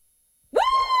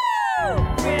We're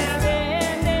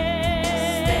in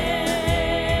it.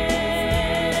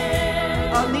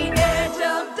 On the edge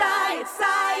of diet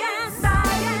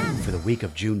science. For the week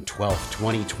of June 12th,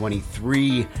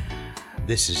 2023,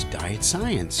 this is Diet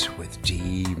Science with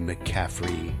Dee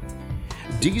McCaffrey.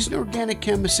 Dee's an organic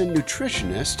chemist and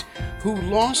nutritionist who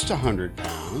lost 100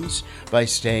 pounds by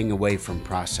staying away from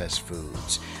processed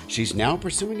foods. She's now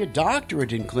pursuing a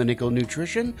doctorate in clinical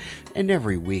nutrition, and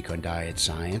every week on Diet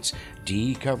Science,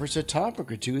 Dee covers a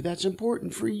topic or two that's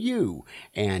important for you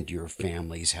and your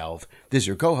family's health. This is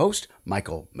your co-host,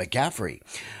 Michael McCaffrey.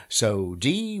 So,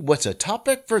 Dee, what's a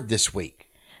topic for this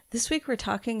week? This week we're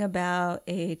talking about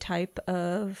a type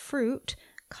of fruit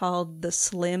called the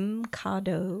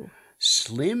Slimcado.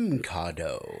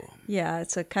 Slimcado. Yeah,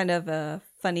 it's a kind of a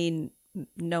funny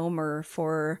nomer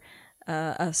for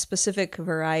a specific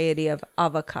variety of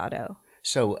avocado.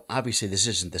 So obviously this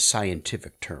isn't the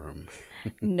scientific term.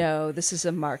 No, this is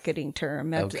a marketing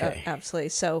term. Okay. Absolutely.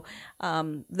 So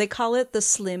they call it the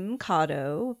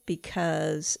Slimcado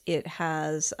because it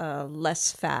has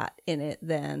less fat in it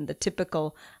than the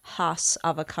typical Hass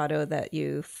avocado that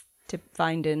you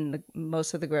find in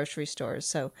most of the grocery stores.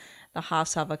 So the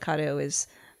Hass avocado is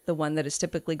the one that is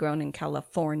typically grown in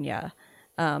California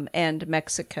and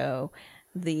Mexico.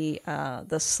 The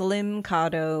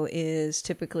Slimcado is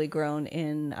typically grown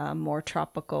in more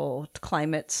tropical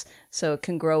climates, so it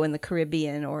can grow in the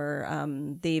Caribbean, or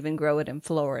they even grow it in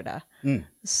Florida.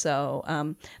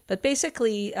 So, but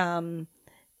basically,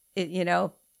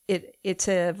 it's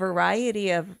a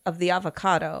variety of the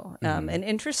avocado. And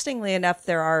interestingly enough,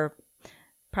 there are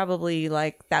probably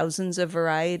like thousands of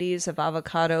varieties of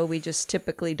avocado. We just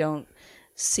typically don't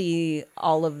see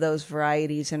all of those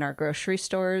varieties in our grocery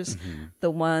stores.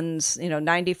 The ones,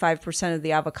 95% of the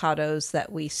avocados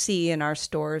that we see in our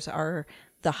stores are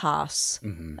the Hass.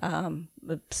 And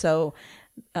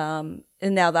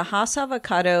now the Hass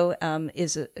avocado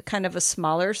is kind of a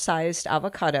smaller sized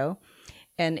avocado.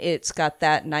 And it's got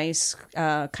that nice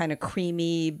kind of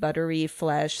creamy, buttery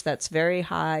flesh that's very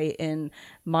high in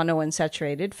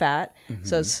monounsaturated fat.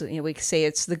 So it's, we say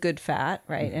it's the good fat,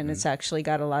 right? And it's actually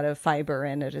got a lot of fiber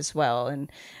in it as well.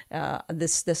 And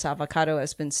this avocado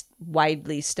has been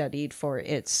widely studied for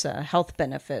its health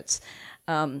benefits.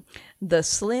 The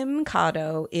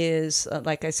Slimcado is,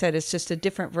 like I said, it's just a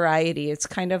different variety. It's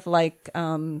kind of like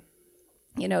two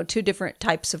different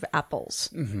types of apples,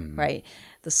 right?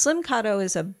 The Slimcado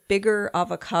is a bigger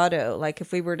avocado. Like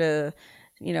if we were to,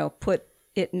 put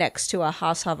it next to a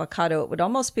Hass avocado, it would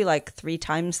almost be like 3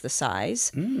 times the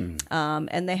size.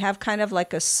 And they have kind of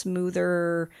like a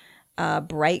smoother,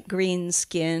 bright green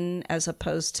skin as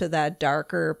opposed to that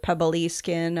darker pebbly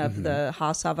skin of the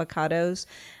Hass avocados.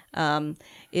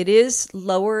 It is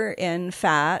lower in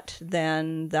fat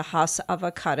than the Hass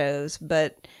avocados,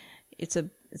 but it's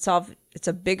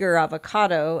a bigger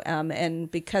avocado, and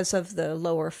because of the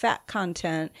lower fat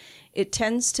content, it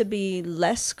tends to be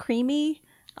less creamy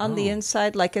on the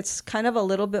inside. Like it's kind of a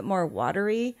little bit more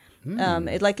watery.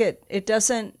 It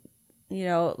doesn't,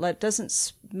 it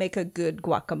doesn't make a good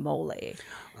guacamole,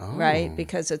 right?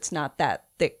 Because it's not that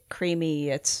thick, creamy.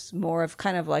 It's more of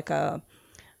kind of like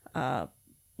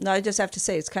no, I just have to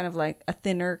say it's kind of like a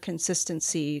thinner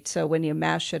consistency. So when you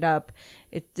mash it up,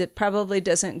 it probably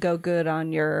doesn't go good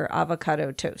on your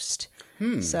avocado toast.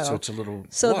 So it's a little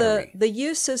So watery. the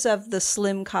uses of the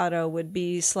Slimcado would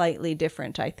be slightly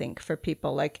different, I think, for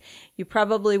people. Like you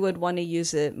probably would want to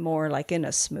use it more like in a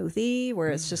smoothie where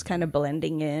it's just kind of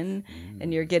blending in,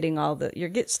 and you're getting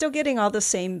still getting all the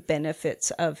same benefits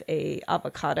of a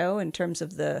avocado in terms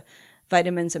of the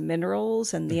vitamins and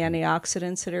minerals and the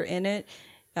antioxidants that are in it.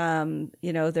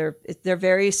 They're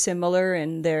very similar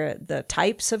in the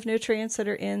types of nutrients that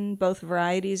are in both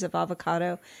varieties of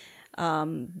avocado.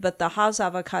 But the Hass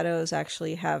avocados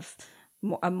actually have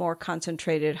a more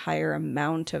concentrated, higher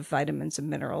amount of vitamins and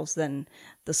minerals than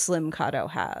the Slimcado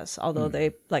has. Although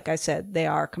they, like I said, they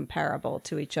are comparable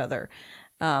to each other.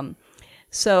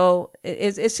 So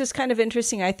it's just kind of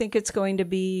interesting. I think it's going to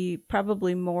be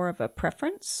probably more of a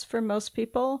preference for most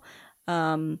people.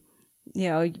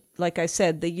 Like I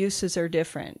said, the uses are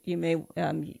different. You may,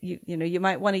 you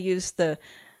might want to use the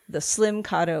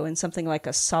Slimcado in something like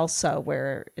a salsa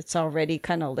where it's already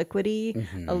kind of liquidy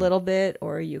a little bit,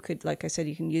 or you could, like I said,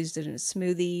 you can use it in a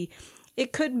smoothie.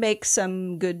 It could make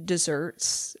some good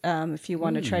desserts if you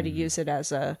want to try to use it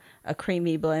as a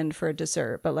creamy blend for a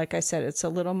dessert. But like I said, it's a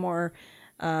little more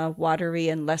watery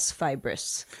and less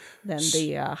fibrous than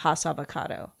the Hass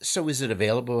avocado. So is it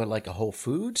available at like a Whole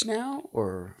Foods now,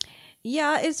 or?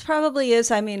 Yeah, it probably is.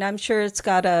 I mean, I'm sure it's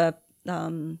got a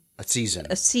season.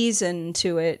 a season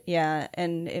to it, yeah,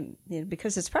 and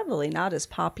because it's probably not as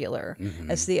popular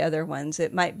as the other ones,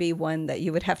 it might be one that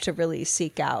you would have to really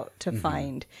seek out to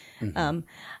find. When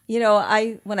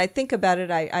I think about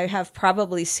it, I have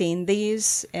probably seen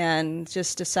these and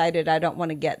just decided I don't want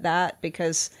to get that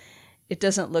because it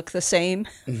doesn't look the same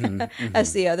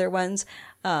as the other ones.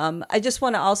 I just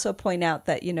want to also point out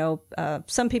that,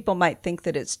 some people might think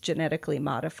that it's genetically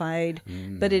modified,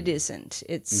 but it isn't.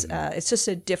 It's just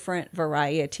a different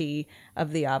variety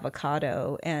of the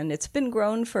avocado, and it's been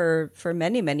grown for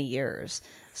many, many years.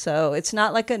 So it's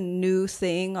not like a new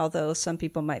thing, although some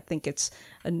people might think it's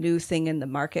a new thing in the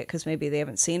market because maybe they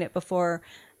haven't seen it before,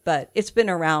 but it's been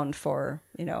around for,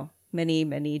 many,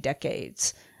 many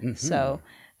decades. So...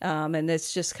 and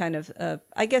it's just kind of,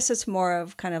 I guess it's more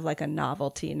of kind of like a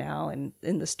novelty now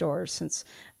in the stores since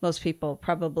most people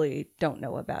probably don't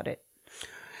know about it.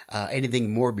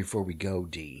 Anything more before we go,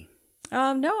 Dee?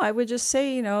 No, I would just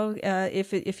say,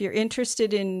 if you're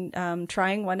interested in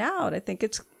trying one out, I think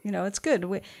it's good.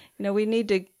 We need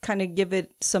to kind of give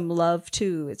it some love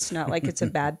too. It's not like it's a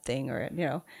bad thing or.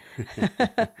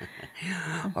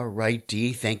 All right,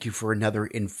 Dee, thank you for another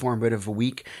informative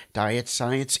week. Diet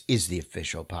Science is the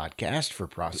official podcast for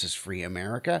Process Free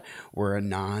America. We're a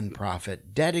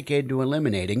nonprofit dedicated to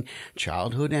eliminating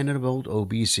childhood and adult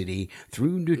obesity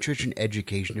through nutrition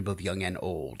education of both young and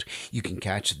old. You can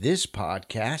catch this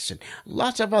podcast and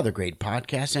lots of other great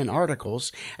podcasts and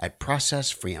articles at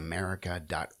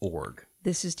processfreeamerica.org.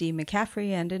 This is Dee McCaffrey,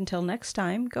 and until next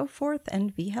time, go forth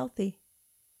and be healthy.